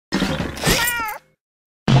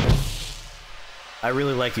I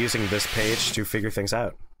really like using this page to figure things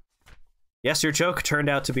out. Yes, your joke turned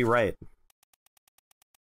out to be right.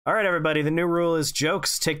 Alright, everybody, the new rule is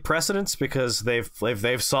jokes take precedence because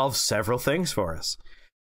they've solved several things for us.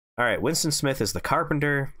 Alright, Winston Smith is the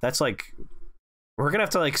carpenter. That's like... We're gonna have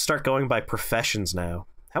to, like, start going by professions now.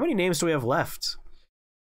 How many names do we have left?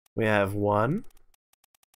 We have 1,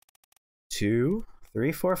 2,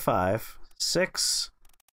 3, 4, 5, 6,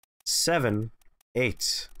 7,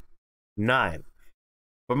 8, 9.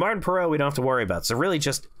 But Martin Perot we don't have to worry about, so really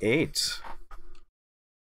just 8.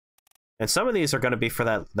 And some of these are going to be for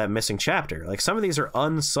that missing chapter. Like, some of these are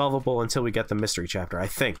unsolvable until we get the mystery chapter, I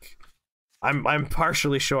think. I'm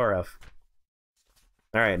partially sure of.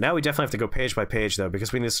 Alright, now we definitely have to go page by page, though,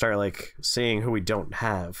 because we need to start, like, seeing who we don't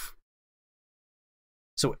have.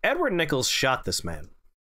 So, Edward Nichols shot this man.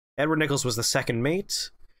 Edward Nichols was the second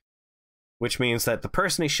mate, which means that the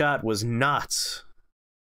person he shot was not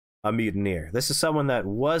a mutineer. This is someone that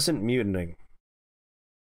wasn't mutinying.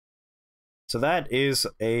 So that is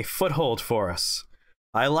a foothold for us.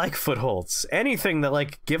 I like footholds. Anything that,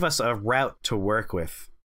 like, give us a route to work with.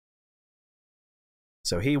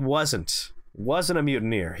 So he wasn't a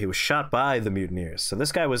mutineer. He was shot by the mutineers. So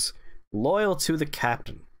this guy was loyal to the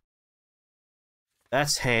captain.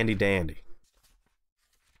 That's handy dandy.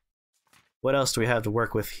 What else do we have to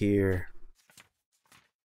work with here?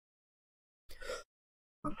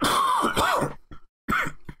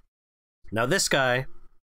 Now this guy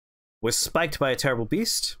was spiked by a terrible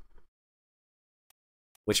beast,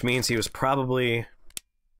 which means he was probably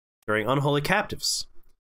during unholy captives.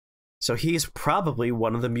 So he's probably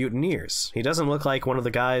one of the mutineers. He doesn't look like one of the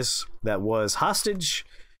guys that was hostage.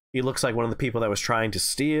 He looks like one of the people that was trying to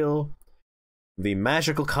steal the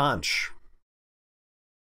magical conch.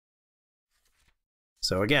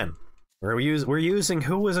 So again, we're using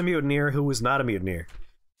who was a mutineer, who was not a mutineer.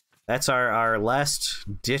 That's our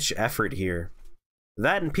last ditch effort here.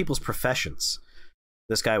 That and people's professions.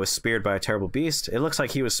 This guy was speared by a terrible beast. It looks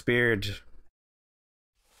like he was speared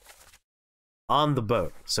on the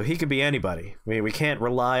boat. So he could be anybody. We can't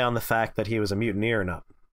rely on the fact that he was a mutineer or not.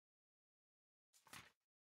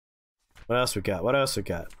 What else we got? What else we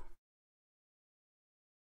got?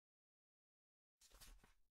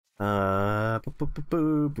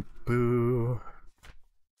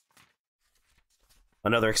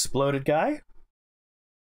 Another exploded guy.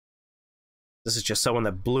 This is just someone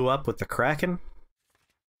that blew up with the Kraken.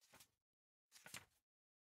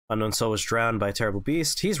 Unknown soul was drowned by a terrible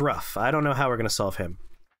beast. He's rough. I don't know how we're gonna solve him.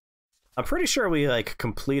 I'm pretty sure we, like,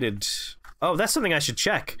 completed... Oh, that's something I should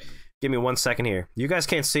check. Give me 1 second here. You guys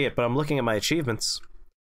can't see it, but I'm looking at my achievements.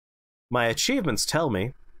 My achievements tell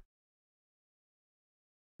me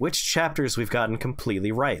which chapters we've gotten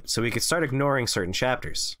completely right, so we could start ignoring certain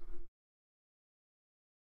chapters.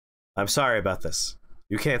 I'm sorry about this.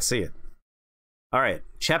 You can't see it. Alright,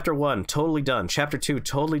 Chapter 1, totally done. Chapter 2,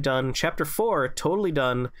 totally done. Chapter 4, totally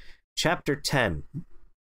done. Chapter 10,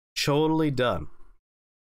 totally done.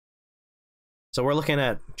 So we're looking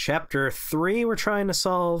at Chapter 3 we're trying to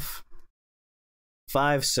solve.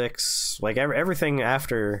 5, 6, like everything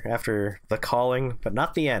after the calling, but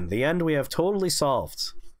not the end. The end we have totally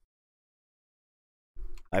solved.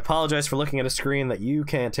 I apologize for looking at a screen that you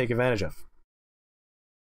can't take advantage of.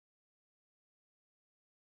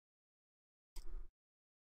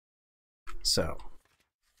 So,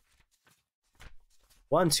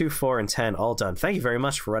 1, 2, 4, and 10 all done. Thank you very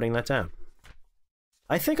much for writing that down.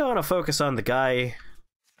 I think I want to focus on the guy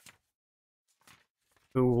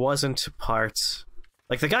who wasn't part...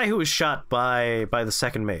 Like, the guy who was shot by the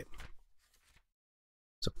second mate.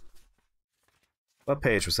 So, what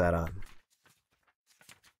page was that on?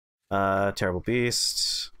 Terrible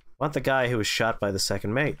Beast. I want the guy who was shot by the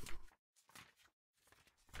second mate.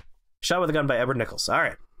 Shot with a gun by Edward Nichols.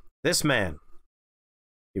 Alright. This man,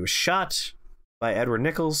 he was shot by Edward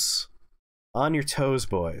Nichols. On your toes,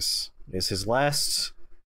 boys. Is his last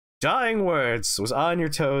dying words was on your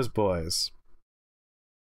toes, boys.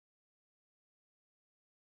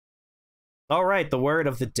 Alright, the word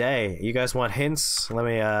of the day. You guys want hints? Let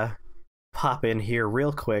me pop in here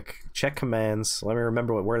real quick. Check commands. Let me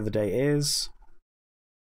remember what word of the day is.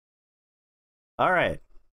 Alright.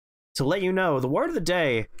 To let you know, the word of the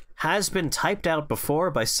day has been typed out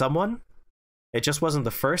before by someone. It just wasn't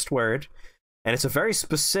the first word. And it's a very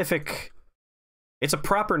specific... It's a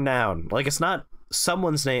proper noun. Like, it's not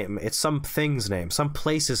someone's name. It's something's name. Some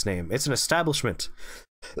place's name. It's an establishment.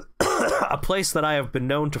 A place that I have been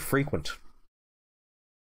known to frequent.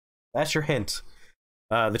 That's your hint.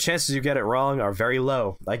 The chances you get it wrong are very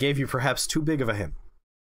low. I gave you perhaps too big of a hint.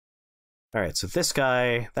 Alright, so this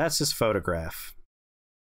guy, that's his photograph.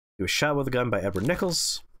 He was shot with a gun by Edward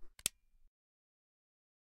Nichols.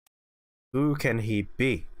 Who can he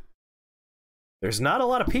be? There's not a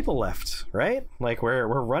lot of people left, right? Like, we're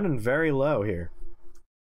running very low here.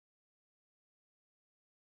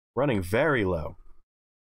 Running very low.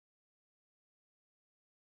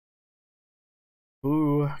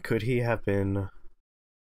 Who could he have been? And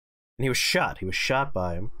he was shot. He was shot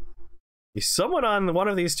by him. He's someone on one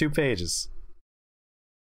of these two pages.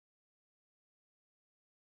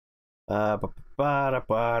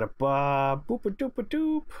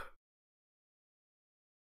 Boop-a-doop-a-doop.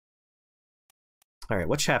 Alright,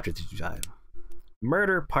 what chapter did you die in?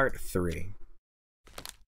 Murder Part 3.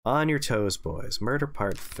 On your toes, boys. Murder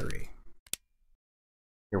Part 3.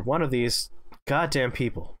 You're one of these goddamn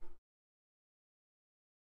people.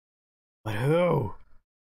 But who?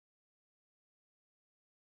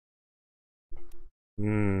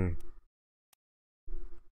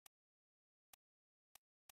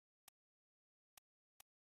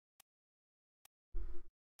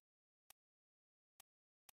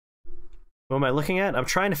 Who am I looking at? I'm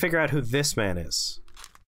trying to figure out who this man is.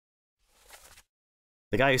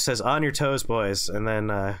 The guy who says, on your toes, boys, and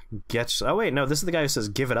then, gets... Oh, wait, no, this is the guy who says,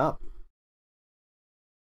 give it up.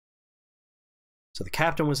 So the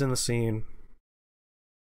captain was in the scene.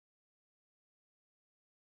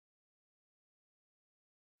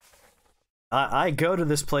 I go to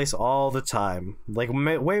this place all the time. Like,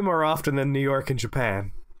 way more often than New York and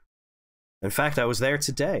Japan. In fact, I was there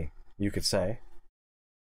today, you could say.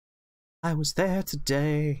 I was there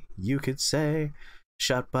today, you could say.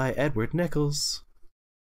 Shot by Edward Nichols.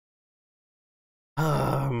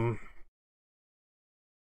 You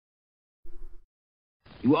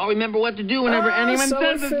all remember what to do whenever anyone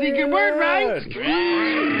says the secret word, right? Scream!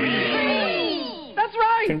 That's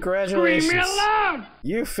right! Congratulations. Scream real loud!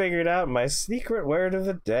 You figured out my secret word of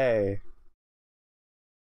the day.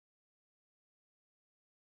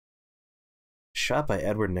 Shot by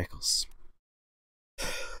Edward Nichols.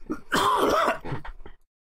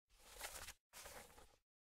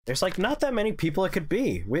 There's like not that many people it could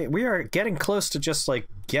be. We are getting close to just like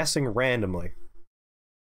guessing randomly.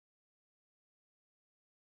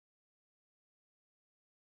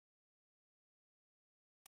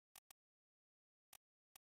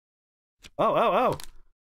 Oh.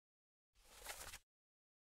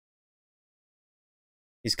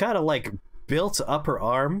 He's got like built upper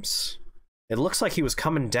arms. It looks like he was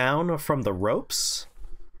coming down from the ropes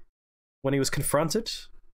when he was confronted.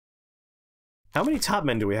 How many top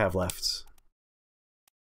men do we have left?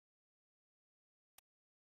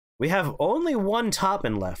 We have only one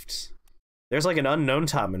topman left. There's like an unknown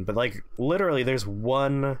topman, but like literally there's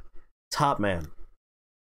one topman.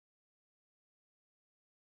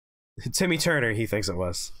 Timmy Turner, he thinks it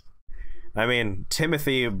was. I mean,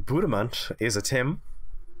 Timothy Budamant is a Tim.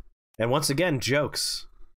 And once again, jokes.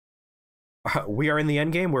 We are in the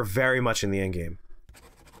endgame? We're very much in the endgame.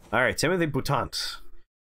 Alright, Timothy Butant.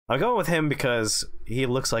 I'm going with him because he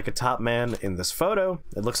looks like a top man in this photo.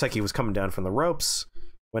 It looks like he was coming down from the ropes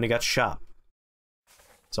when he got shot.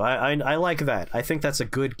 So I like that. I think that's a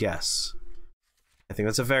good guess. I think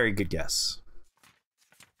that's a very good guess.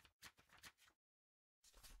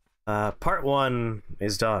 Part 1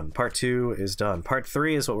 is done. Part 2 is done. Part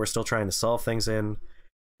 3 is what we're still trying to solve things in.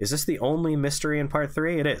 Is this the only mystery in Part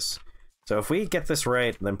 3? It is. So if we get this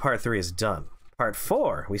right, then Part 3 is done. Part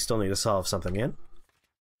 4, we still need to solve something in.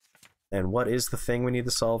 And what is the thing we need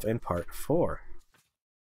to solve in Part 4?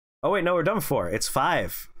 Oh wait, no, we're done with 4. It's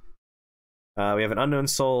 5. We have an unknown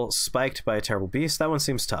soul spiked by a terrible beast. That one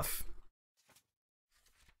seems tough.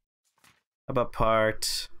 How about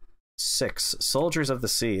Part 6? Soldiers of the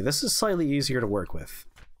Sea. This is slightly easier to work with.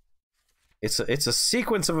 It's a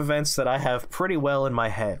sequence of events that I have pretty well in my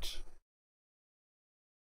head.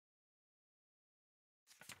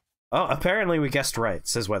 Oh, apparently we guessed right,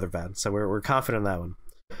 says Weathervan, so we're confident in that one.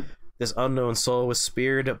 This unknown soul was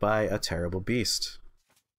speared by a terrible beast.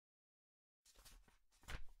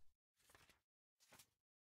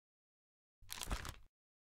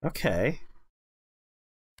 Okay.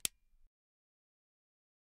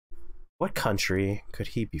 What country could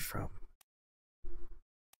he be from?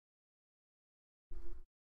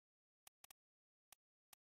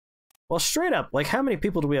 Well, straight up, like, how many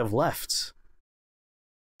people do we have left?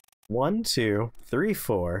 1, 2, 3,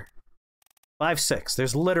 4, 5, 6.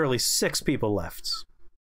 There's literally 6 people left.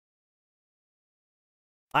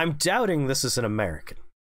 I'm doubting this is an American.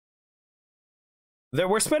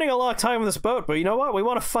 We're spending a lot of time on this boat, but you know what? We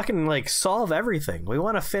want to fucking, like, solve everything. We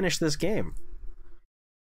want to finish this game.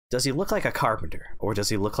 Does he look like a carpenter? Or does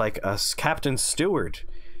he look like a Captain Stewart?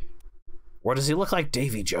 Or does he look like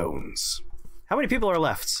Davy Jones? How many people are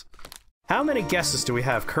left? How many guesses do we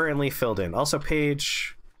have currently filled in? Also,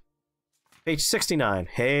 page 69.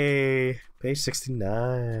 Hey, page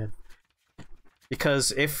 69.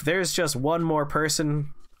 Because if there's just one more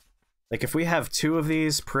person, like if we have 2 of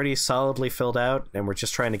these pretty solidly filled out and we're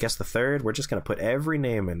just trying to guess the third, we're just going to put every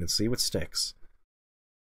name in and see what sticks.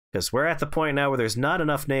 Because we're at the point now where there's not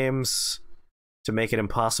enough names to make it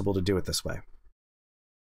impossible to do it this way.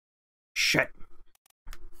 Shit.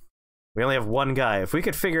 We only have one guy. If we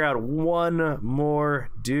could figure out one more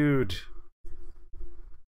dude.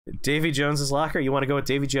 Davy Jones's locker? You want to go with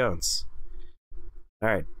Davy Jones?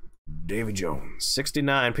 Alright. Davy Jones.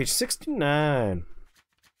 69. Page 69.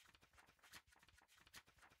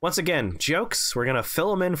 Once again, jokes. We're going to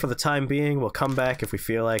fill them in for the time being. We'll come back if we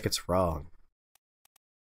feel like it's wrong.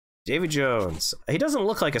 Davy Jones. He doesn't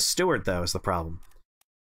look like a steward, though, is the problem.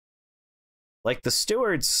 Like, the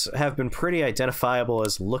stewards have been pretty identifiable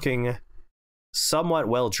as looking somewhat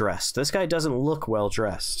well-dressed. This guy doesn't look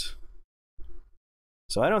well-dressed.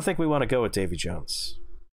 So I don't think we want to go with Davy Jones.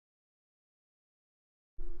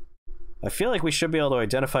 I feel like we should be able to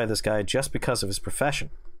identify this guy just because of his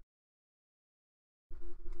profession.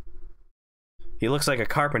 He looks like a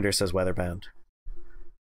carpenter, says Weatherbound.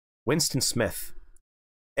 Winston Smith.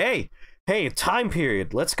 Hey, time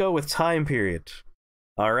period. Let's go with time period.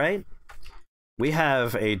 Alright? We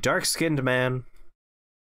have a dark-skinned man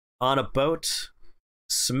on a boat.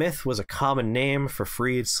 Smith was a common name for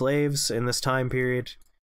freed slaves in this time period.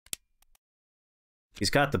 He's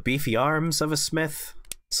got the beefy arms of a smith.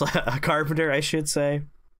 A carpenter, I should say.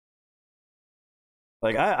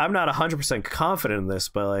 Like, I'm not 100% confident in this,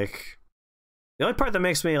 but, like, the only part that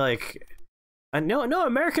makes me, like, no,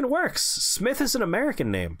 American works. Smith is an American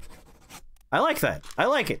name. I like that. I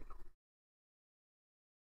like it.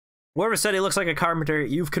 Whoever said he looks like a carpenter,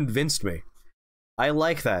 you've convinced me. I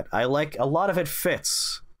like that. I like a lot of it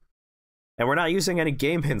fits. And we're not using any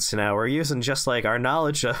game hints now. We're using just, like, our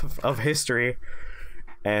knowledge of history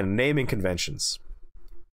and naming conventions.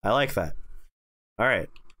 I like that. Alright.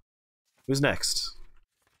 Who's next?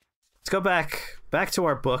 Let's go back to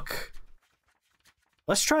our book.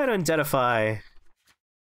 Let's try to identify...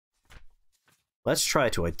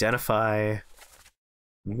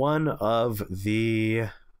 one of the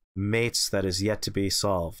mates that is yet to be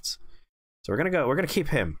solved. So we're gonna keep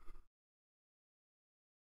him.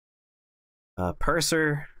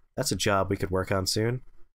 Purser, that's a job we could work on soon.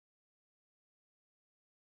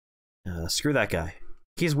 Screw that guy.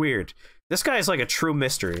 He's weird. This guy is like a true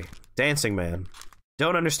mystery. Dancing man.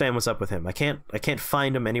 Don't understand what's up with him. I can't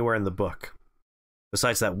find him anywhere in the book.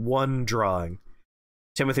 Besides that one drawing.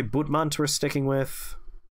 Timothy Boutmont we're sticking with.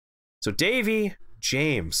 So Davy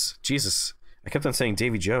James. Jesus. I kept on saying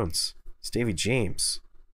Davy Jones. It's Davy James.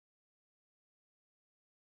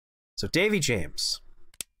 So Davy James.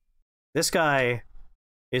 This guy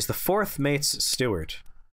is the 4th mate's steward.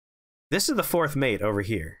 This is the 4th mate over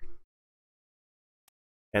here.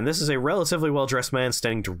 And this is a relatively well-dressed man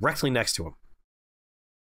standing directly next to him.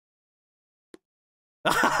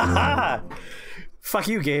 Fuck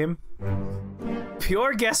you, game.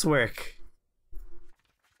 Pure guesswork.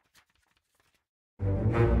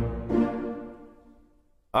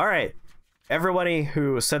 Alright. Everybody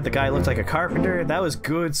who said the guy looked like a carpenter, that was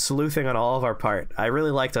good sleuthing on all of our part. I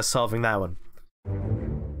really liked us solving that one.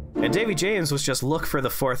 And Davy James was just look for the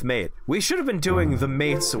 4th mate. We should have been doing the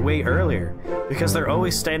mates way earlier, because they're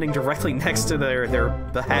always standing directly next to their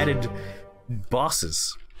beheaded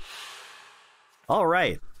bosses.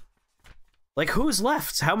 Alright. Like, who's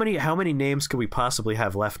left? How many names could we possibly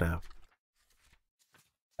have left now?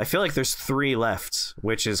 I feel like there's 3 left,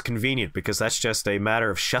 which is convenient, because that's just a matter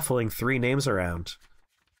of shuffling 3 names around.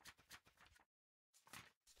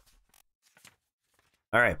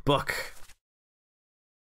 Alright, book.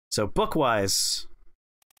 So, book-wise,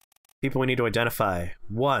 people we need to identify.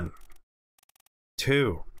 1,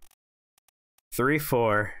 2, 3,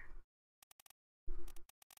 4,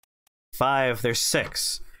 5, there's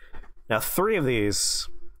 6. Now, 3 of these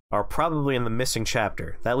are probably in the missing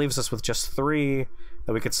chapter. That leaves us with just 3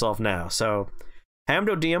 that we could solve now. So,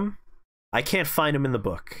 Hamdo Diem, I can't find him in the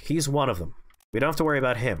book. He's one of them. We don't have to worry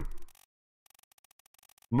about him.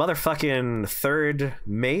 Motherfucking 3rd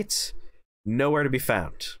mate, nowhere to be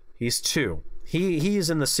found. He's 2. He's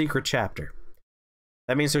in the secret chapter.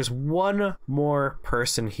 That means there's 1 more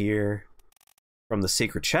person here from the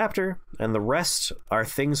secret chapter, and the rest are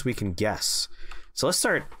things we can guess. So let's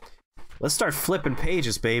start flipping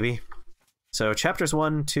pages, baby. So chapters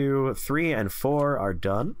 1, 2, 3, and 4 are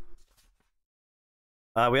done.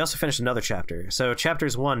 We also finished another chapter. So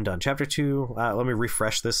chapters 1 done. Chapter 2, let me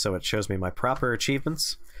refresh this so it shows me my proper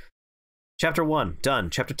achievements. Chapter 1, done.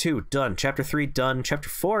 Chapter 2, done. Chapter 3, done. Chapter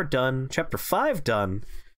 4, done. Chapter 5, done.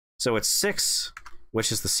 So it's 6,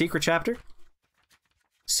 which is the secret chapter.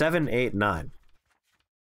 7, 8, 9.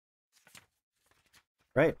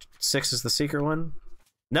 Right? 6 is the secret one.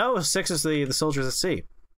 No, 6 is the soldiers at sea.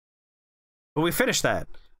 But we finished that.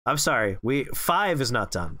 I'm sorry. 5 is not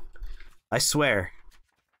done. I swear.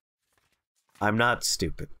 I'm not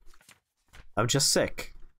stupid. I'm just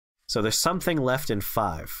sick. So there's something left in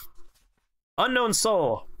 5. Unknown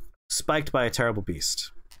soul, spiked by a terrible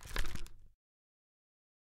beast.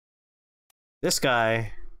 This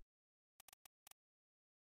guy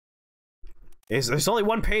is... There's only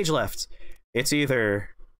one page left. It's either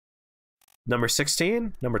number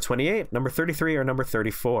 16, number 28, number 33, or number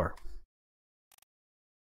 34.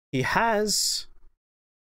 He has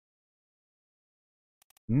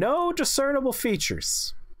no discernible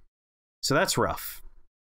features. So that's rough.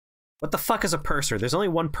 What the fuck is a purser? There's only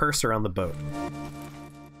one purser on the boat.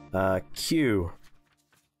 Q.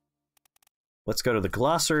 Let's go to the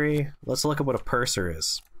glossary. Let's look at what a purser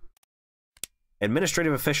is.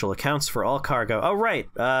 Administrative official, accounts for all cargo. Oh,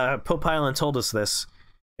 right. Pope Island told us this.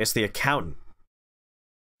 It's the accountant.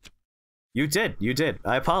 You did.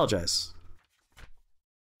 I apologize.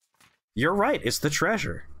 You're right. It's the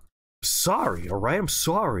treasure. Sorry, alright? I'm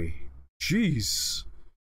sorry. Jeez.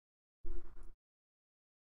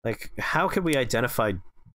 Like, how could we identify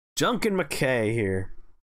Duncan McKay here?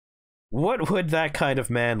 What would that kind of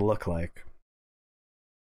man look like?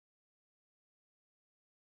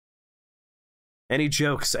 Any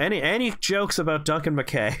jokes? Any jokes about Duncan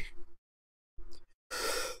McKay?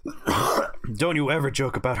 Don't you ever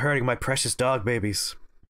joke about hurting my precious dog babies.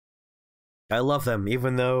 I love them,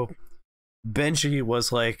 even though Benji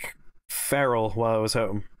was like feral while I was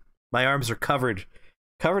home. My arms are covered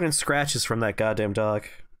in scratches from that goddamn dog.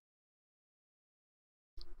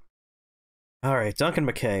 Alright, Duncan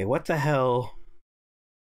McKay, what the hell?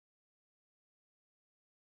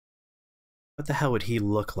 What the hell would he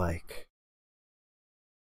look like?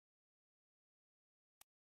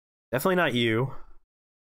 Definitely not you.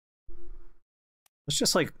 It's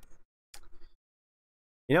just like...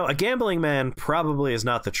 You know, a gambling man probably is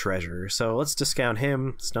not the treasure, so let's discount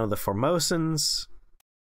him. It's none of the Formosans.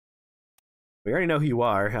 We already know who you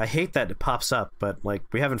are. I hate that it pops up, but, like,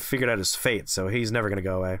 we haven't figured out his fate, so he's never gonna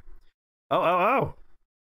go away. Oh!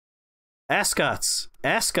 Ascots.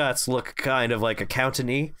 Ascots look kind of like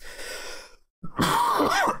accountant-y.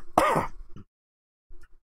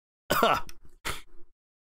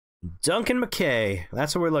 Duncan McKay.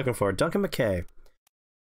 That's what we're looking for. Duncan McKay.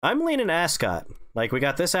 I'm leaning Ascot. Like, we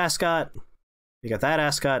got this Ascot, we got that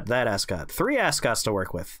Ascot, that Ascot. 3 Ascots to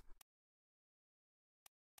work with.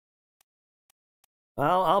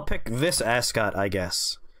 I'll pick this Ascot, I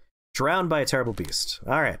guess. Drowned by a terrible beast.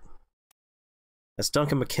 Alright. That's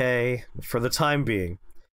Duncan McKay for the time being.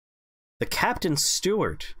 The Captain's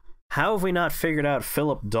Steward. How have we not figured out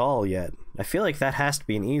Philip Dahl yet? I feel like that has to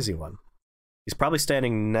be an easy one. He's probably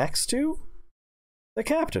standing next to the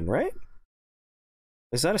captain, right?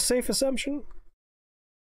 Is that a safe assumption?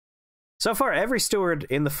 So far, every steward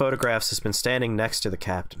in the photographs has been standing next to the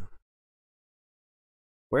captain.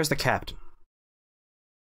 Where's the captain?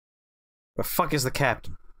 Where the fuck is the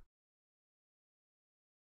captain?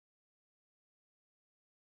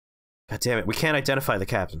 God damn it, we can't identify the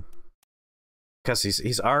captain. Because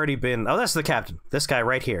he's already been... Oh, that's the captain. This guy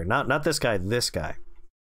right here. Not this guy, this guy.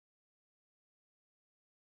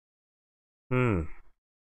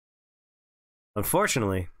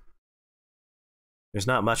 Unfortunately, there's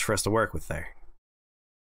not much for us to work with there.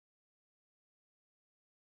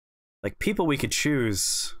 Like, people we could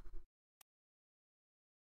choose...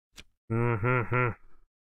 I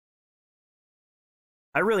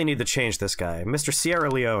really need to change this guy. Mr. Sierra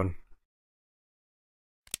Leone.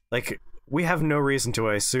 Like, we have no reason to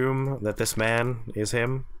assume that this man is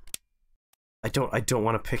him. I don't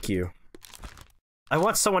want to pick you. I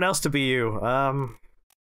want someone else to be you.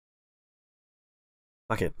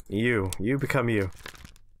 Fuck it. You become you.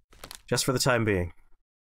 Just for the time being.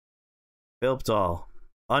 Philip Dahl.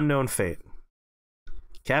 Unknown fate.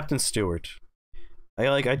 Captain Stewart.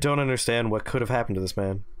 I don't understand what could have happened to this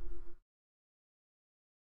man.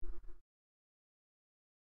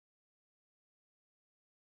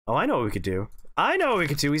 Oh, I know what we could do. I know what we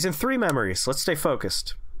could do. He's in 3 memories. Let's stay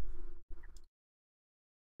focused.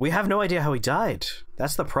 We have no idea how he died.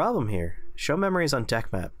 That's the problem here. Show memories on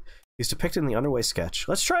deck map. He's depicted in the underway sketch.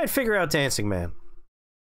 Let's try and figure out Dancing Man.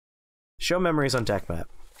 Show memories on deck map.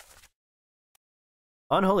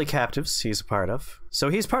 Unholy Captives, he's a part of. So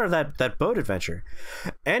he's part of that boat adventure.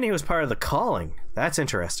 And he was part of the Calling. That's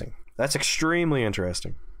interesting. That's extremely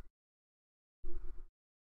interesting.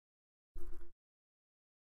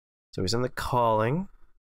 So he's in the calling.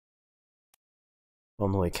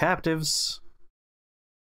 Only captives.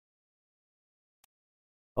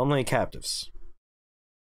 Only captives.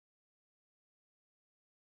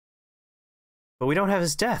 But we don't have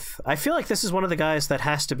his death. I feel like this is one of the guys that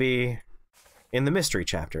has to be in the mystery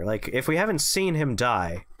chapter. Like, if we haven't seen him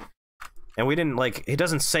die, and we didn't, like, he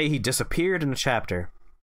doesn't say he disappeared in the chapter,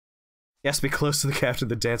 he has to be close to the captain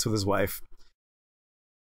to dance with his wife.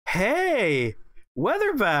 Hey!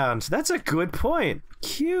 Weatherbound! That's a good point.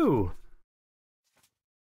 Q.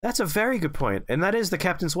 That's a very good point. And that is the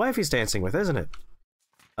captain's wife he's dancing with, isn't it?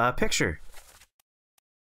 Picture.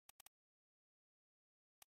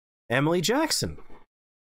 Emily Jackson.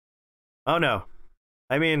 Oh no.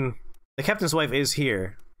 I mean, the captain's wife is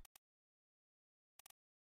here.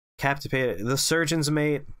 Captivated. The surgeon's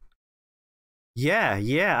mate. Yeah,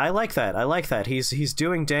 I like that. I like that. He's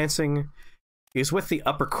doing dancing. He's with the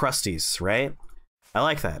upper crusties, right? I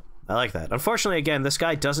like that. I like that. Unfortunately, again, this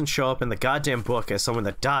guy doesn't show up in the goddamn book as someone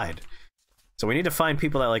that died. So we need to find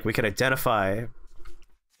people that, like, we could identify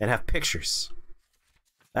and have pictures.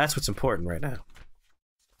 That's what's important right now.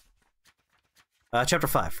 Chapter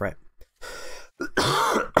 5, right.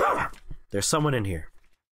 There's someone in here.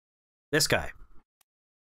 This guy.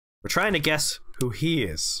 We're trying to guess who he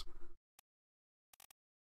is.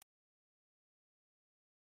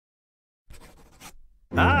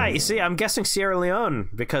 Ah, you see, I'm guessing Sierra Leone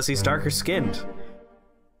because he's darker skinned.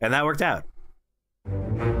 And that worked out.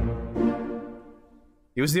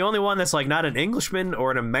 He was the only one that's, like, not an Englishman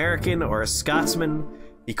or an American or a Scotsman.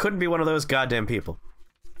 He couldn't be one of those goddamn people.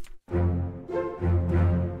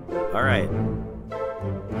 Alright.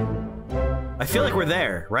 I feel like we're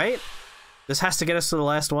there, right? This has to get us to the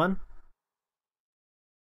last one.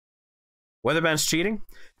 Weatherbound's cheating?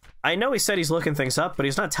 I know he said he's looking things up, but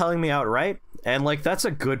he's not telling me outright. And, like, that's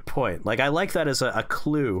a good point. Like, I like that as a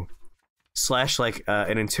clue. Slash, like,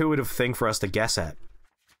 an intuitive thing for us to guess at.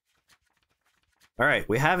 Alright,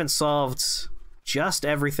 we haven't solved just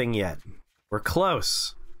everything yet. We're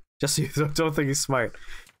close. Just so you don't think he's smart.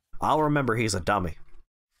 I'll remember he's a dummy.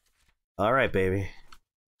 Alright, baby.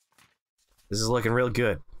 This is looking real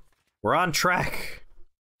good. We're on track.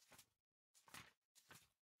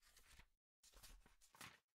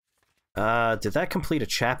 Did that complete a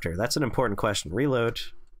chapter? That's an important question. Reload.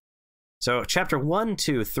 So, chapter 1,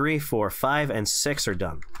 2, 3, 4, 5, and 6 are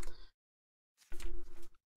done.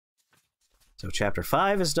 So, chapter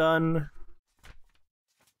 5 is done.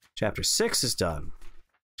 Chapter 6 is done.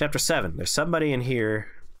 Chapter 7. There's somebody in here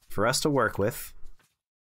for us to work with.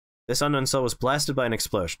 This unknown soul was blasted by an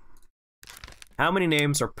explosion. How many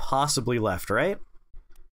names are possibly left, right?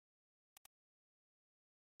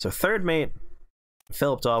 So, third mate,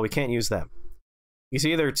 Philip Dahl, we can't use them. He's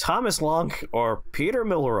either Thomas Long or Peter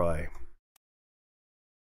Milroy.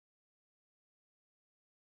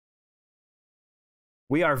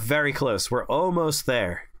 We are very close. We're almost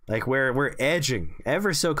there. Like, we're edging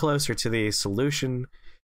ever so closer to the solution.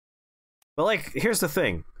 But, like, here's the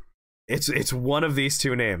thing. It's one of these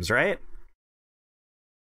two names, right?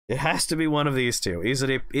 It has to be one of these two.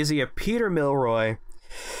 Is he a Peter Milroy?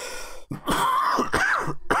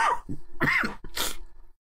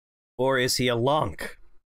 Or is he a Lonk?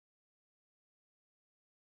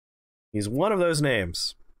 He's one of those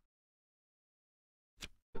names.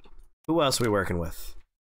 Who else are we working with?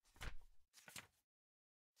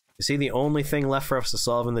 Is he the only thing left for us to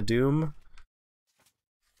solve in the Doom?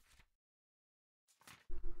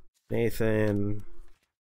 Nathan.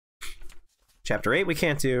 Chapter 8 we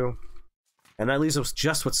can't do. And that leaves us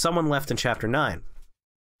just with someone left in Chapter 9.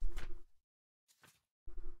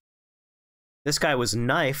 This guy was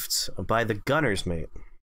knifed by the gunner's mate.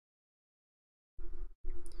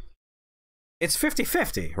 It's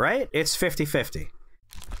 50-50, right? It's 50-50.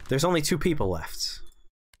 There's only two people left.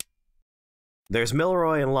 There's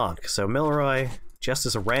Milroy and Lonk. So Milroy, just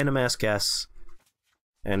as a random-ass guess.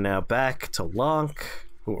 And now back to Lonk,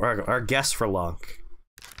 who our guess for Lonk.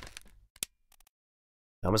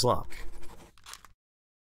 Thomas Lonk.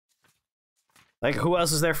 Like, who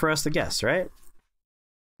else is there for us to guess, right?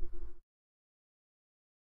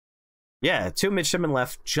 Yeah, two midshipmen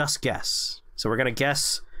left, just guess. So we're gonna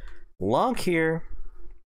guess Lonk here.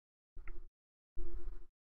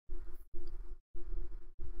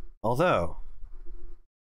 Although,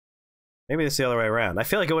 maybe it's the other way around. I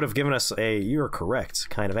feel like it would have given us a "you're correct"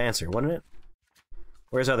 kind of answer, wouldn't it?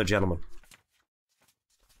 Where's the other gentleman?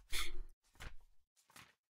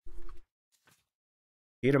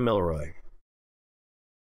 Peter Milroy.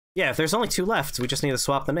 Yeah, if there's only two left, we just need to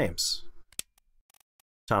swap the names.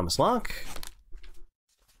 Thomas Lonk.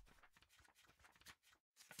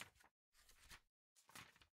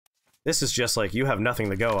 This is just like, you have nothing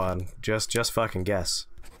to go on. Just fucking guess.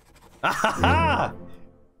 Ah-ha-ha!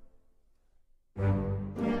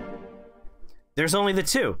 There's only the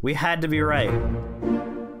two. We had to be right.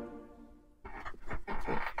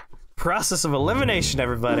 Process of elimination,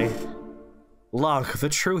 everybody. Lonk, the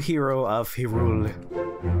true hero of Hyrule.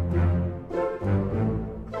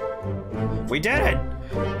 We did it!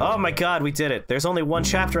 Oh my god, we did it. There's only one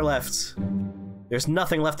chapter left. There's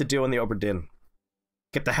nothing left to do in the Obra Dinn.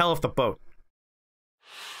 Get the hell off the boat.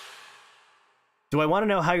 Do I want to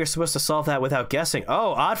know how you're supposed to solve that without guessing?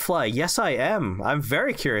 Oh, Oddfly, yes I am. I'm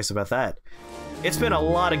very curious about that. It's been a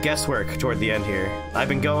lot of guesswork toward the end here. I've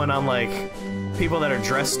been going on, like, people that are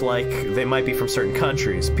dressed like they might be from certain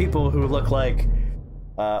countries. People who look like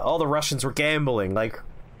all the Russians were gambling. Like,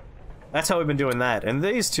 that's how we've been doing that. And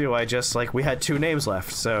these two, I just, like, we had 2 names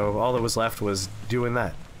left, so all that was left was doing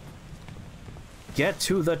that. Get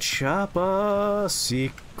to the chopper,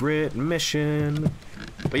 secret mission.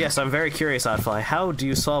 But yes, I'm very curious, Oddfly. How do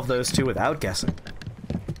you solve those 2 without guessing?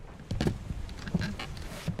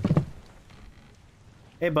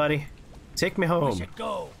 Hey, buddy. Take me home. We should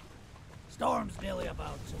go. Storm's nearly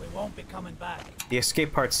about, so we won't be coming back. The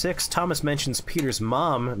escape part 6, Thomas mentions Peter's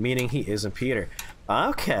mom, meaning he isn't Peter.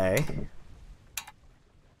 Okay.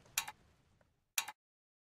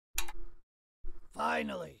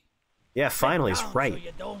 Finally. Yeah, finally is right. So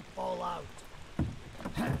you don't fall out.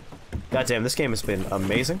 Goddamn, this game has been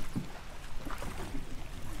amazing.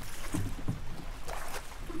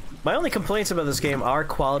 My only complaints about this game are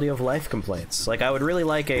quality of life complaints. Like, I would really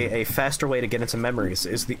like a faster way to get into memories,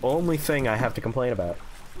 is the only thing I have to complain about.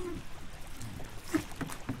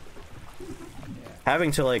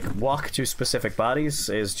 Having to, like, walk to specific bodies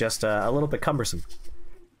is just a little bit cumbersome.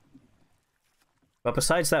 But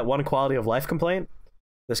besides that one quality of life complaint,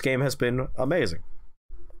 this game has been amazing.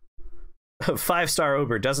 5-star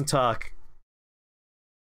Uber doesn't talk.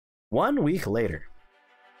 1 week later.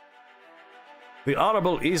 The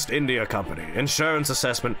Honorable East India Company. Insurance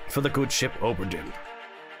assessment for the good ship Obra Dinn.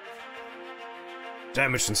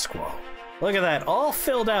 Damage and squall. Look at that, all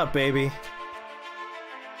filled out, baby.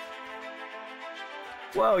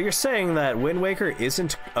 Whoa, you're saying that Wind Waker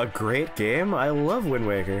isn't a great game? I love Wind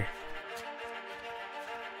Waker.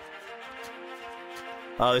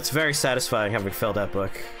 Oh, it's very satisfying having filled that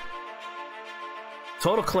book.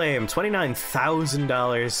 Total claim,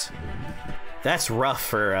 $29,000. That's rough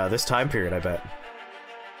for this time period, I bet.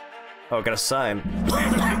 Oh, got a sign.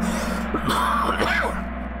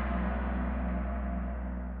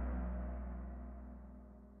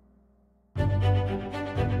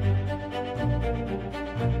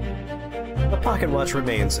 A pocket watch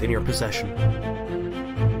remains in your possession.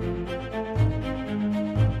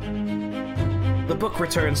 The book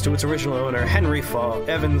returns to its original owner, Henry Fall,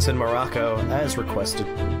 Evans in Morocco, as requested.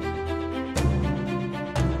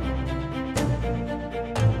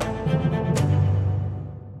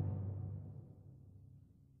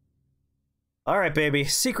 Alright, baby.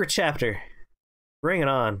 Secret chapter. Bring it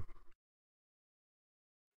on.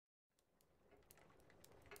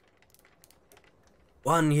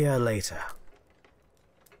 One year later.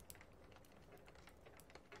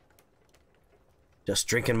 Just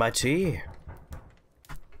drinking my tea.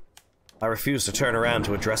 I refuse to turn around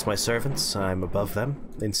to address my servants. I'm above them,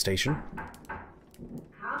 in station.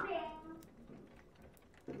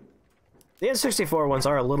 The N64 ones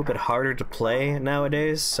are a little bit harder to play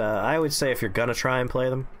nowadays. I would say if you're gonna try and play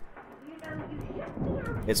them,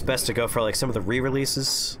 it's best to go for like some of the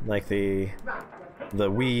re-releases, like the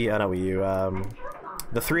Wii, not Wii U,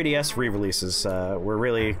 the 3DS re-releases were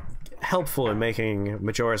really helpful in making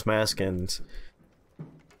Majora's Mask and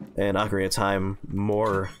Ocarina of Time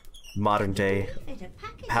more modern day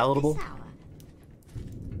palatable.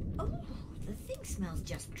 Oh, the thing smells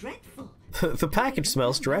just dreadful. The package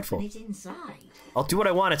smells dreadful. I'll do what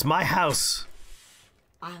I want. It's my house.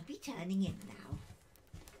 I'll be turning in now.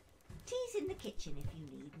 Tea's in the kitchen if you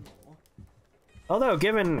need more. Although,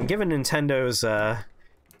 given Nintendo's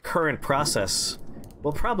current process,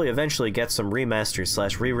 we'll probably eventually get some remasters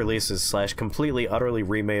slash re-releases slash completely utterly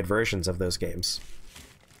remade versions of those games.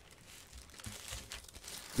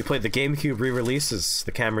 You played the GameCube re-releases,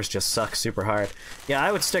 the cameras just suck super hard. Yeah,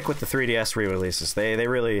 I would stick with the 3DS re-releases. They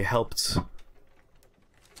really helped.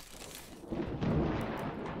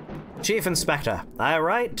 Chief Inspector, I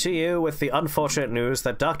write to you with the unfortunate news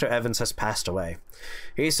that Dr. Evans has passed away.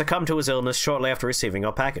 He succumbed to his illness shortly after receiving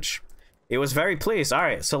your package. He was very pleased.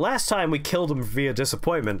 Alright, so last time we killed him via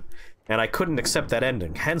disappointment, and I couldn't accept that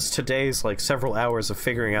ending. Hence today's, like, several hours of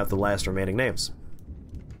figuring out the last remaining names.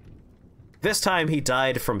 This time he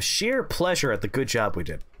died from sheer pleasure at the good job we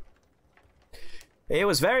did. He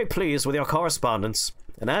was very pleased with your correspondence,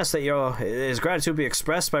 and asked that his gratitude be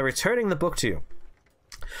expressed by returning the book to you,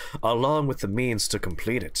 along with the means to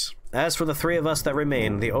complete it. As for the three of us that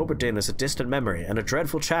remain, the Obra Dinn is a distant memory and a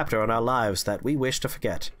dreadful chapter in our lives that we wish to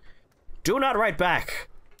forget. Do not write back.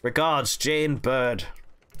 Regards, Jane Bird.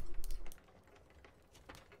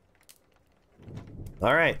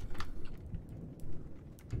 Alright.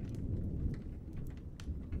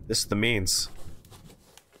 This is the means.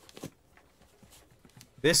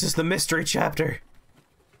 This is the mystery chapter.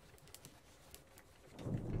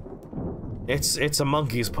 It's a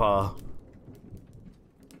monkey's paw.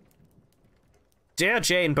 Dear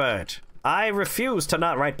Jane Bird, I refuse to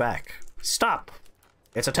not write back. Stop.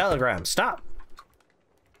 It's a telegram. Stop.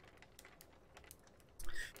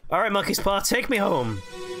 Alright, monkey's paw, take me home.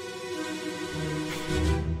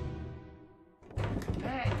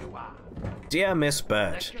 There you are. Dear Miss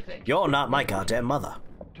Bird, you're not my goddamn mother.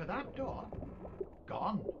 To that door.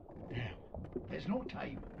 Gone. There's no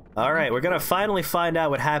time. Alright, we're gonna finally find out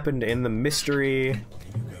what happened in the mystery.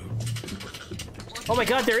 Oh my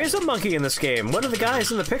god, there is a monkey in this game! One of the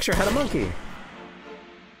guys in the picture had a monkey!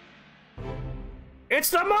 It's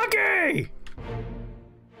the monkey!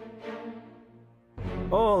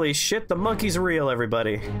 Holy shit, the monkey's real,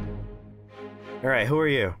 everybody. Alright, who are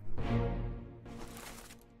you?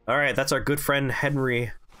 Alright, that's our good friend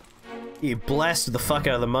Henry. He blasted the fuck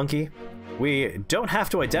out of the monkey. We don't have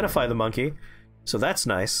to identify the monkey, so that's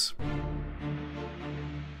nice.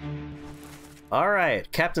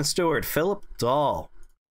 Alright, Captain Stewart, Philip Dahl.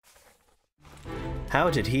 How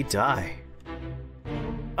did he die?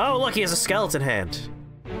 Oh, look, he has a skeleton hand.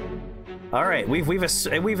 Alright, we've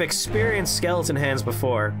experienced skeleton hands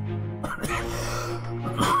before.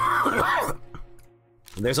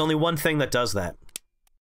 There's only one thing that does that.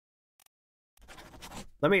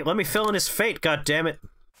 Let me fill in his fate, goddammit.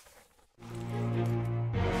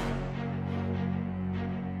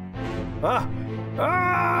 Ah!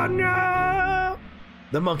 Ah, no!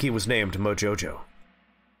 The monkey was named Mojojo.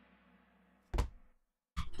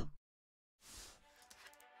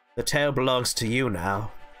 The tail belongs to you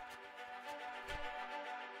now.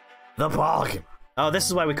 The bargain. Oh, this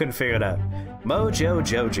is why we couldn't figure it out. Mojo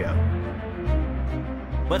Jojo.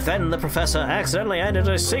 But then the professor accidentally added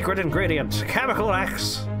a secret ingredient, chemical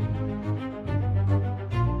X.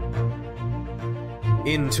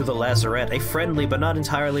 Into the lazarette, a friendly but not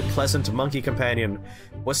entirely pleasant monkey companion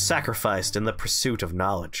was sacrificed in the pursuit of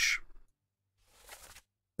knowledge.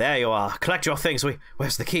 There you are. Collect your things.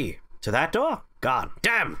 Where's the key? To that door? Gone.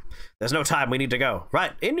 Damn! There's no time. We need to go.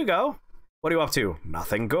 Right, in you go. What are you up to?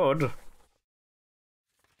 Nothing good.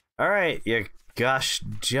 Alright, you gosh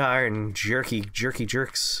darn jerky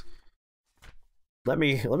jerks. Let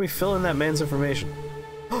me fill in that man's information.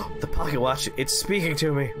 The pocket watch, it's speaking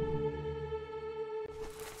to me.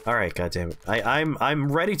 Alright, goddammit.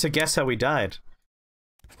 I'm ready to guess how he died.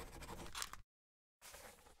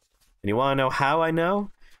 And you wanna know how I know?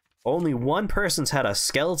 Only one person's had a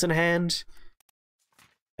skeleton hand,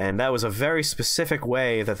 and that was a very specific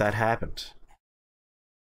way that happened.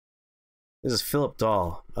 This is Philip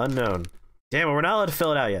Dahl, unknown. Damn it, we're not allowed to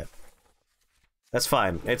fill it out yet. That's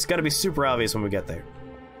fine. It's gonna be super obvious when we get there.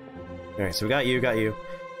 Alright, so we got you.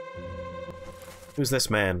 Who's this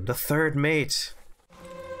man? The third mate.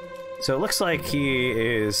 So it looks like he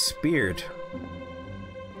is speared.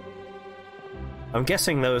 I'm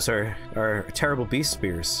guessing those are terrible beast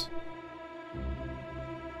spears.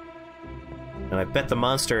 And I bet the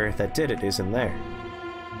monster that did it is in there.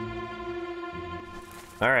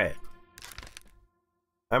 Alright.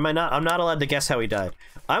 I'm not allowed to guess how he died.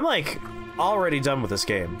 I'm like already done with this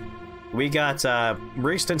game. We got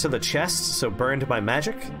reached into the chest, so burned by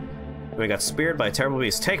magic. We got speared by a terrible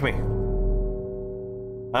beast. Take me!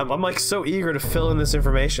 I'm like so eager to fill in this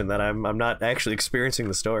information that I'm not actually experiencing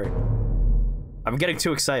the story. I'm getting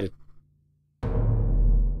too excited.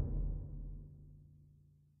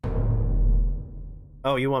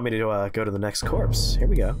 Oh, you want me to go to the next corpse? Here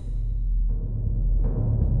we go.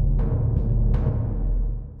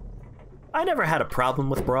 I never had a problem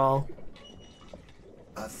with Brawl.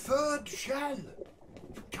 A third shell.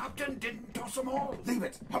 Captain didn't toss them all. Leave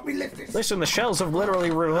it. Help me lift this. Listen, the shells have literally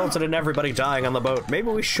resulted in everybody dying on the boat. Maybe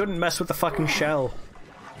we shouldn't mess with the fucking shell.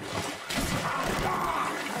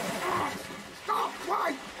 Stop!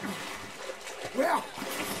 Why? Well,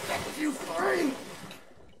 set you free.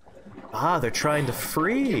 Ah, they're trying to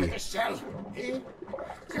free. The shell. Here.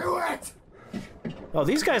 Do it. Oh,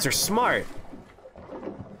 these guys are smart.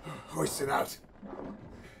 Hoist it out.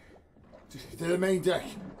 To the main deck.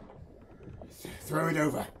 Throw it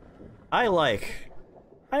over. I like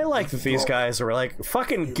I like that these guys are like,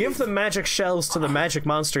 fucking give the magic shells to the magic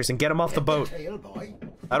monsters and get them off the boat.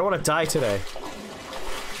 I don't want to die today.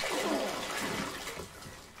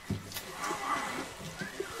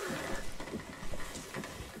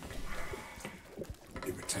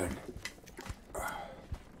 You return.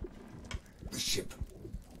 The ship.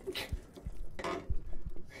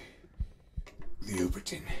 The Obra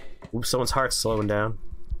Dinn. Ooh, someone's heart's slowing down.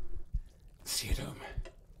 See it home.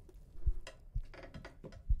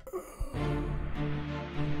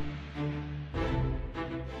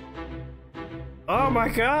 Oh my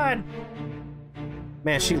god!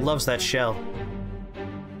 Man, she loves that shell.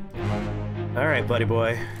 Alright, buddy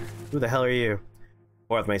boy. Who the hell are you?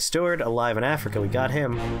 Fourth mate steward, alive in Africa, we got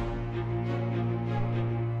him.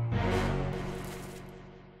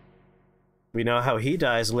 We know how he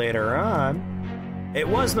dies later on. It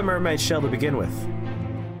was the mermaid shell to begin with.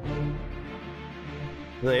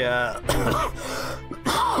 The,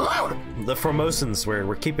 the Formosans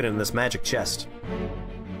we're keeping it in this magic chest.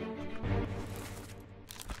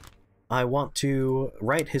 I want to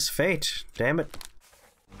write his fate. Damn it.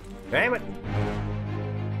 Damn it!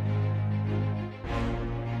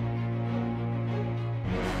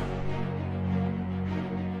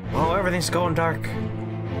 Oh, everything's going dark.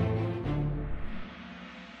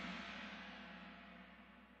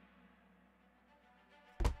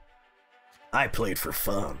 I played for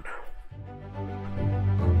fun.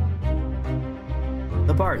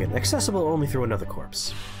 The bargain, accessible only through another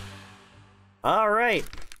corpse. Alright.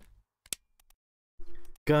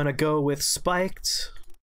 Gonna go with Spiked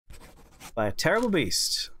by a terrible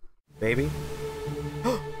beast, baby.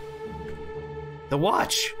 The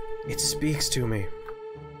watch! It speaks to me.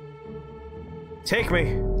 Take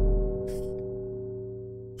me!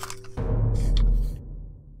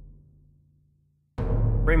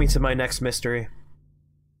 Bring me to my next mystery.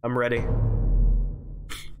 I'm ready.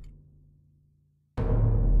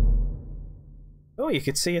 Oh, you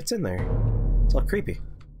can see it's in there. It's all creepy.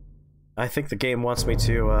 I think the game wants me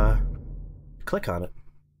to, click on it.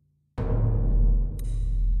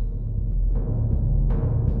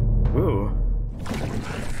 Ooh.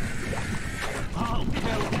 I'll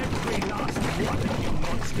kill every last one of you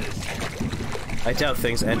monsters. I doubt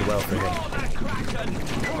things end well for him.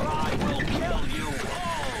 Or I will kill you all.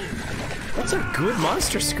 That's a good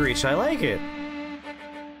monster screech, I like it.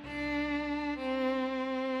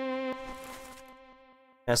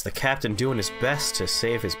 As the captain doing his best to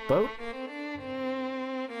save his boat.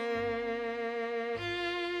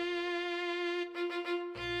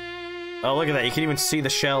 Oh, look at that. You can even see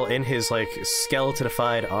the shell in his, like,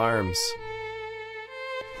 skeletonified arms.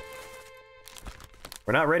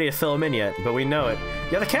 We're not ready to fill him in yet, but we know it.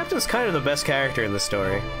 Yeah, the captain's kind of the best character in the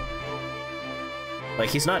story. Like,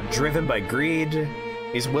 he's not driven by greed.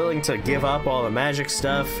 He's willing to give up all the magic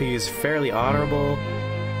stuff. He's fairly honorable.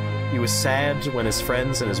 He was sad when his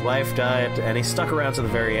friends and his wife died, and he stuck around to the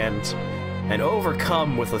very end. And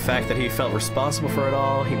overcome with the fact that he felt responsible for it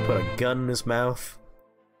all, he put a gun in his mouth.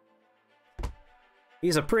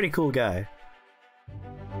 He's a pretty cool guy.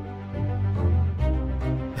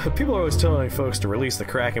 People are always telling folks to release the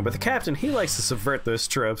Kraken, but the captain, he likes to subvert those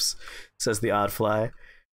tropes, says the Odd Fly.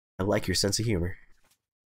 I like your sense of humor.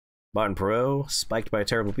 Martin Perot, spiked by a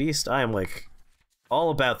terrible beast. I am, like, all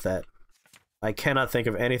about that. I cannot think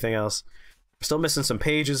of anything else. We're still missing some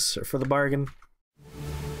pages for the bargain.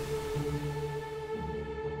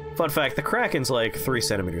 Fun fact, the Kraken's like 3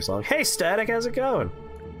 centimeters long. Hey, Static, how's it going?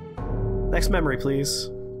 Next memory, please.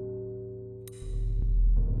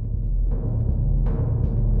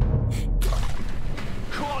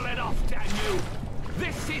 Call it off, damn you!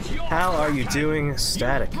 This is your How are you doing,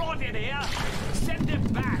 Static? You brought it here. Send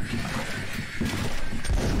it back.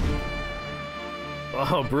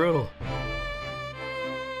 Oh, brutal.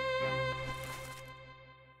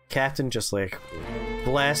 Captain just like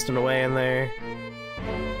blasting away in there.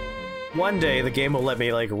 One day the game will let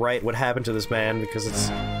me like write what happened to this man because it's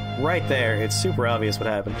right there. It's super obvious what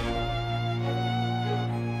happened.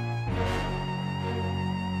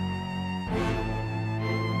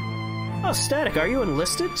 Oh, Static, are you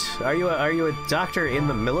enlisted? Are you a doctor in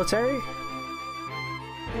the military?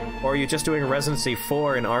 Or are you just doing a residency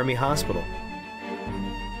for an army hospital?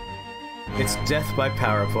 It's death by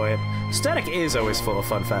PowerPoint. Static is always full of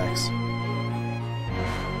fun facts.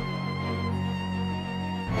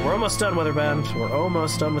 We're almost done, Weatherbound. We're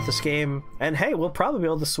almost done with this game. And hey, we'll probably be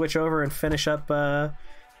able to switch over and finish up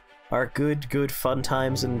our good fun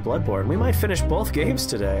times in Bloodborne. We might finish both games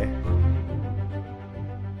today.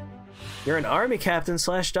 You're an army captain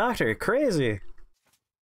 / doctor. Crazy.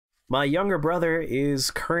 My younger brother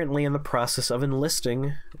is currently in the process of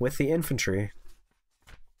enlisting with the infantry.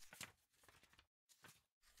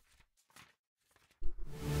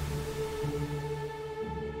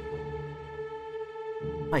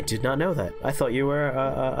 I did not know that. I thought you were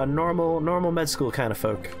a normal med school kind of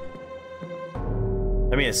folk.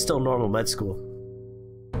 I mean, it's still normal med school.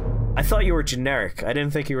 I thought you were generic. I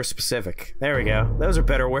didn't think you were specific. There we go. Those are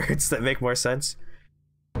better words that make more sense.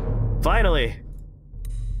 Finally!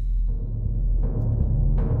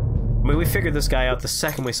 I mean, we figured this guy out the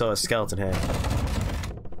second we saw his skeleton head.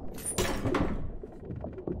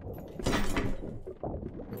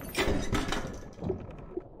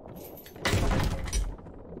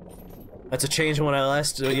 That's a change in what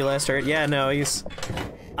you last heard. Yeah, no, he's...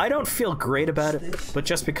 I don't feel great about it, but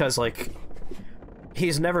just because, like,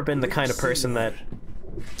 he's never been the kind of person that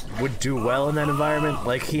would do well in that environment.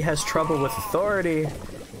 Like, he has trouble with authority.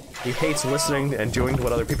 He hates listening and doing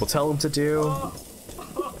what other people tell him to do.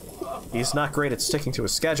 He's not great at sticking to a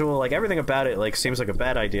schedule. Like, everything about it, like, seems like a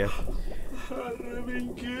bad idea.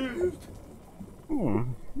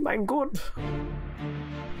 My good.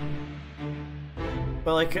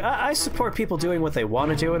 But, like, I support people doing what they want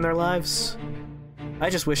to do in their lives. I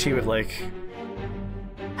just wish he would, like,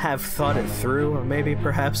 have thought it through, or maybe,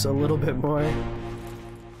 perhaps, a little bit more.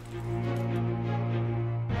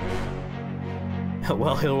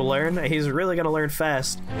 Well, he'll learn. He's really gonna learn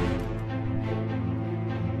fast.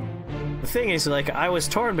 The thing is, like, I was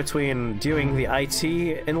torn between doing the IT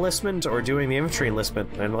enlistment or doing the infantry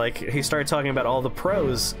enlistment, and, like, he started talking about all the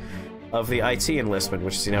pros of the IT enlistment,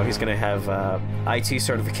 which is, you know, he's gonna have IT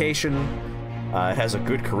certification, it has a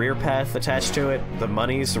good career path attached to it, the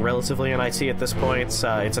money's relatively in IT at this point,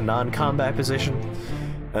 it's a non-combat position,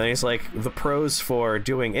 and then he's like, the pros for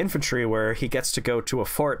doing infantry where he gets to go to a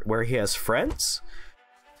fort where he has friends,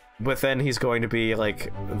 but then he's going to be,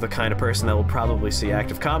 like, the kind of person that will probably see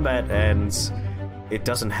active combat, and it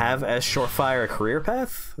doesn't have as surefire a career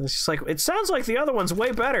path. It's just like, it sounds like the other one's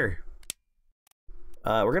way better.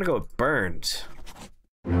 We're gonna go with burned.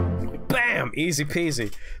 Bam! Easy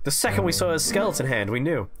peasy. The second we saw his skeleton hand, we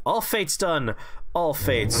knew. All fates done. All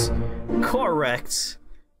fates correct.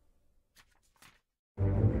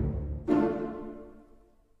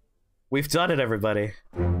 We've done it, everybody.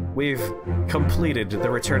 We've completed the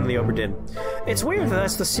Return of the Obra Dinn. It's weird that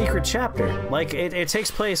that's the secret chapter. Like, it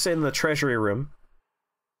takes place in the treasury room.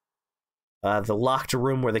 The locked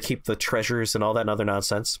room where they keep the treasures and all that other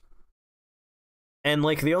nonsense. And,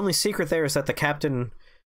 like, the only secret there is that the captain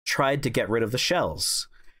tried to get rid of the shells.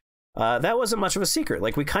 That wasn't much of a secret.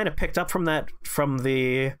 Like, we kind of picked up from that from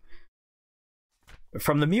the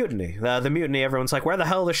mutiny. The mutiny, everyone's like, where the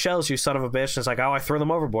hell are the shells, you son of a bitch? And it's like, oh, I threw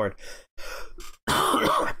them overboard.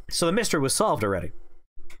 So the mystery was solved already.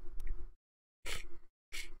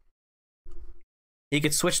 He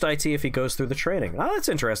could switch to IT if he goes through the training. Oh, that's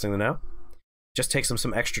interesting to know. Just takes him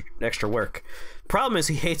some extra work. Problem is,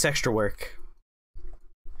 he hates extra work.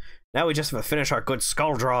 Now we just have to finish our good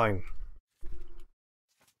skull drawing.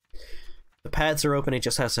 The paths are open, he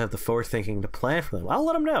just has to have the forward thinking to plan for them. I'll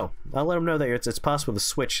let him know. I'll let him know that it's possible to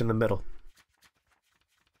switch in the middle.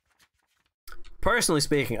 Personally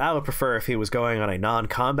speaking, I would prefer if he was going on a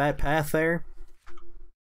non-combat path there.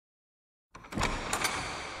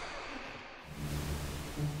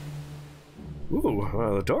 Ooh,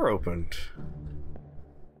 well, the door opened.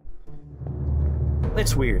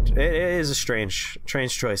 It's weird. It is a strange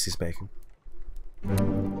choice he's making.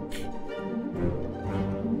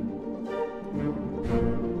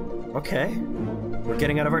 Okay. We're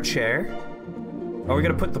getting out of our chair. Are we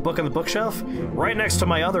gonna put the book on the bookshelf? Right next to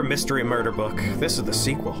my other mystery murder book. This is the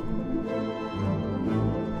sequel.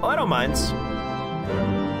 Oh, I don't mind.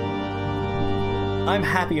 I'm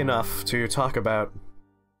happy enough to talk about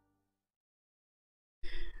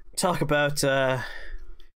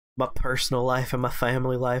my personal life and my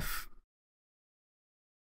family life.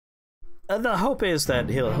 The hope is that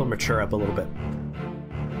he'll mature up a little bit.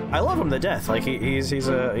 I love him to death. Like, he's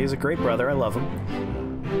a great brother. I love him.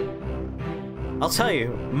 I'll tell you,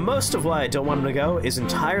 most of why I don't want him to go is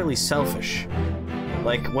entirely selfish.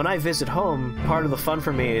 Like, when I visit home, part of the fun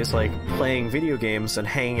for me is, like, playing video games and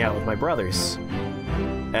hanging out with my brothers.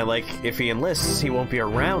 And, like, if he enlists, he won't be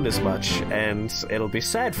around as much, and it'll be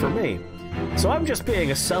sad for me. So I'm just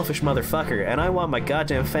being a selfish motherfucker, and I want my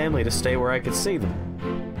goddamn family to stay where I can see them.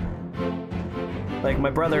 Like, my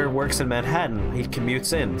brother works in Manhattan, he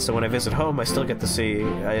commutes in, so when I visit home, I still get to see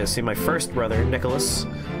my first brother,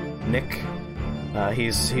 Nick.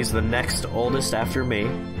 He's the next oldest after me.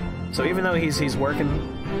 So even though he's working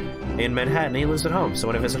in Manhattan, he lives at home, so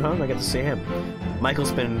when I visit home, I get to see him.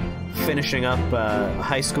 Michael's been finishing up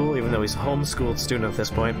high school, even though he's a homeschooled student at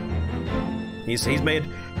this point. He's made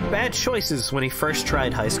bad choices when he first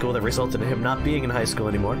tried high school that resulted in him not being in high school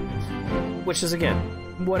anymore. Which is, again,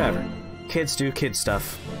 whatever. Kids do kid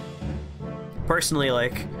stuff. Personally,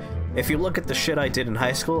 like, if you look at the shit I did in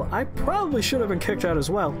high school, I probably should have been kicked out as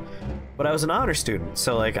well. But I was an honor student,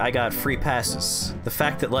 so, like, I got free passes. The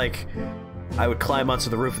fact that, like, I would climb onto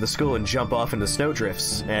the roof of the school and jump off into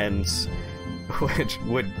snowdrifts, and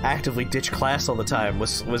would actively ditch class all the time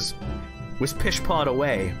was pish-pawed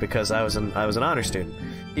away because I was an honor student.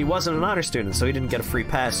 He wasn't an honor student, so he didn't get a free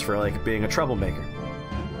pass for, like, being a troublemaker.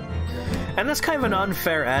 And that's kind of an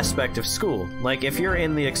unfair aspect of school. Like, if you're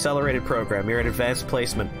in the accelerated program, you're in advanced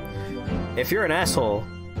placement, if you're an asshole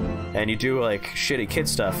and you do, like, shitty kid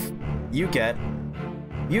stuff, you get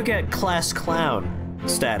class clown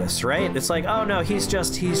status, right? It's like, oh no, he's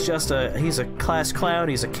a class clown,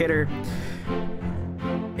 he's a kidder.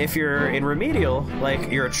 If you're in remedial, like,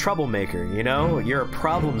 you're a troublemaker, you know? You're a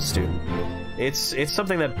problem student. It's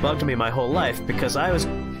something that bugged me my whole life, because I was...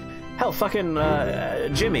 Hell, fucking,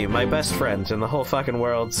 Jimmy, my best friend in the whole fucking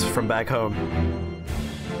world from back home.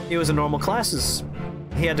 He was in normal classes.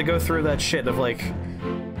 He had to go through that shit of, like,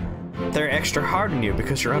 they're extra hard on you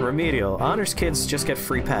because you're on remedial. Honors kids just get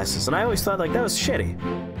free passes, and I always thought, like, that was shitty.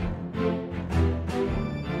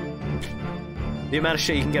 The amount of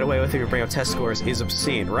shit you can get away with if you bring up test scores is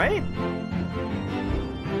obscene, right?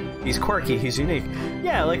 He's quirky, he's unique.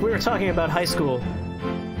 Yeah, like, we were talking about high school.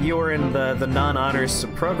 You were in the non-honors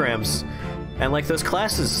programs, and, like, those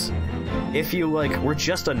classes, if you, like, were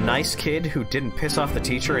just a nice kid who didn't piss off the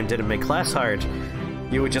teacher and didn't make class hard,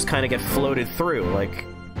 you would just kind of get floated through. Like,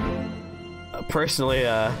 personally,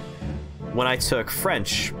 when I took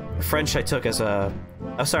French I took as a...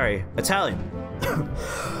 Oh, sorry, Italian.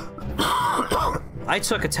 I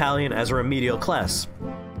took Italian as a remedial class.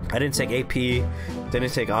 I didn't take AP, didn't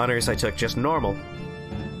take honors, I took just normal.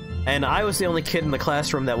 And I was the only kid in the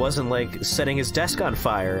classroom that wasn't, like, setting his desk on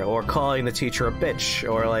fire, or calling the teacher a bitch,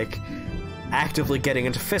 or, like, actively getting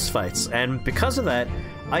into fistfights. And because of that,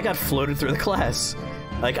 I got floated through the class.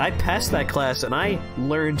 Like, I passed that class, and I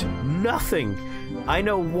learned nothing. I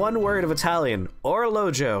know one word of Italian.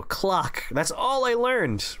 Orologio, clock. That's all I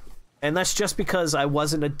learned. And that's just because I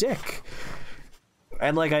wasn't a dick.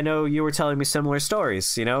 And, like, I know you were telling me similar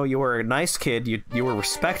stories, you know? You were a nice kid, you were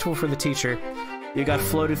respectful for the teacher, you got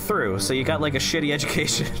floated through, so you got, like, a shitty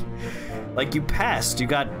education. Like, you passed, you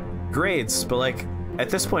got grades, but, like, at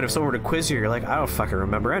this point, if someone were to quiz you, you're like, I don't fucking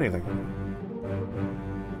remember anything.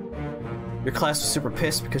 Your class was super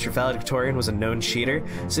pissed because your valedictorian was a known cheater.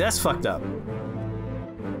 See, that's fucked up.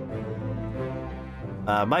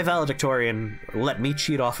 My valedictorian let me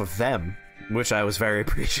cheat off of them, which I was very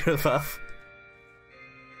appreciative of.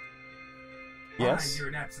 Yes? You're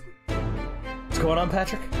an absolute... What's going on,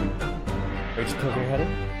 Patrick? Are you just poking your head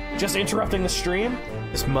in? Just interrupting the stream?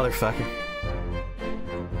 This motherfucker.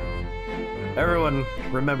 Everyone,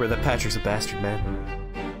 remember that Patrick's a bastard,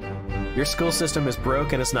 man. Your school system is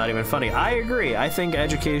broke and it's not even funny. I agree. I think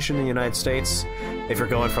education in the United States, if you're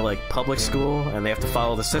going for, like, public school and they have to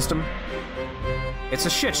follow the system, it's a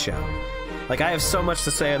shit show. Like, I have so much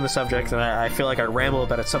to say on the subject, and I feel like I ramble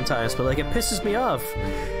about it sometimes, but, like, it pisses me off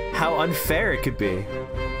how unfair it could be.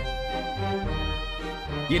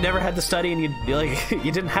 You never had to study, and you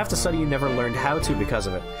didn't have to study, you never learned how to because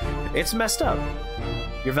of it. It's messed up.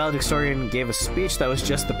 Your valedictorian gave a speech that was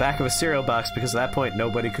just the back of a cereal box because at that point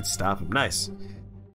nobody could stop him. Nice.